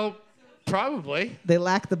 well, probably. They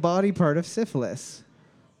lack the body part of syphilis.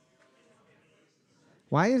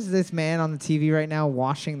 Why is this man on the TV right now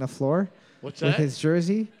washing the floor What's with that? his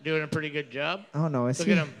jersey? Doing a pretty good job. Oh no, Look at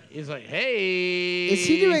him. He's like, hey. Is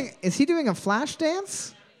he doing a flash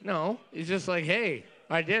dance? No. He's just like, hey,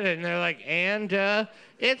 I did it. And they're like, and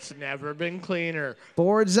it's never been cleaner.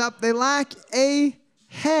 Boards up. They lack a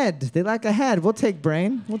head. They lack a head. We'll take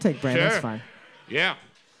brain. That's Sure. fine. Yeah.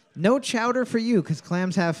 No chowder for you, because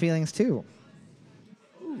clams have feelings too.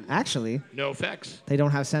 Actually, No effects. they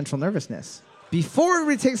don't have central nervousness. Before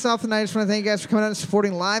everybody takes off tonight, I just want to thank you guys for coming out and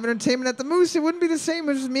supporting live entertainment at the Moose. It wouldn't be the same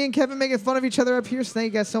as me and Kevin making fun of each other up here, so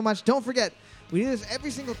thank you guys so much. Don't forget We do this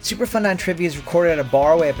every single Super Fun 9 Trivia is recorded at a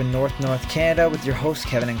bar way up in North Canada with your hosts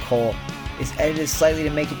Kevin and Cole. It's edited slightly to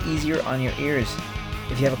make it easier on your ears.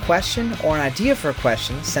 If you have a question or an idea for a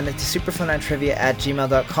question, send it to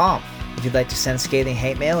superfun9trivia@gmail.com. If you'd like to send scathing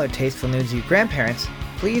hate mail or tasteful news to your grandparents,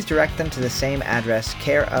 please direct them to the same address,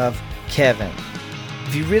 care of Kevin.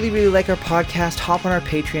 If you really like our podcast, hop on our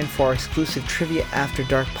Patreon for our exclusive Trivia After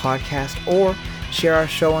Dark podcast, or share our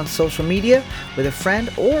show on social media with a friend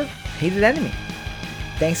or hated enemy.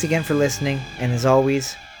 Thanks again for listening, and as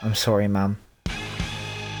always, I'm sorry, Mom.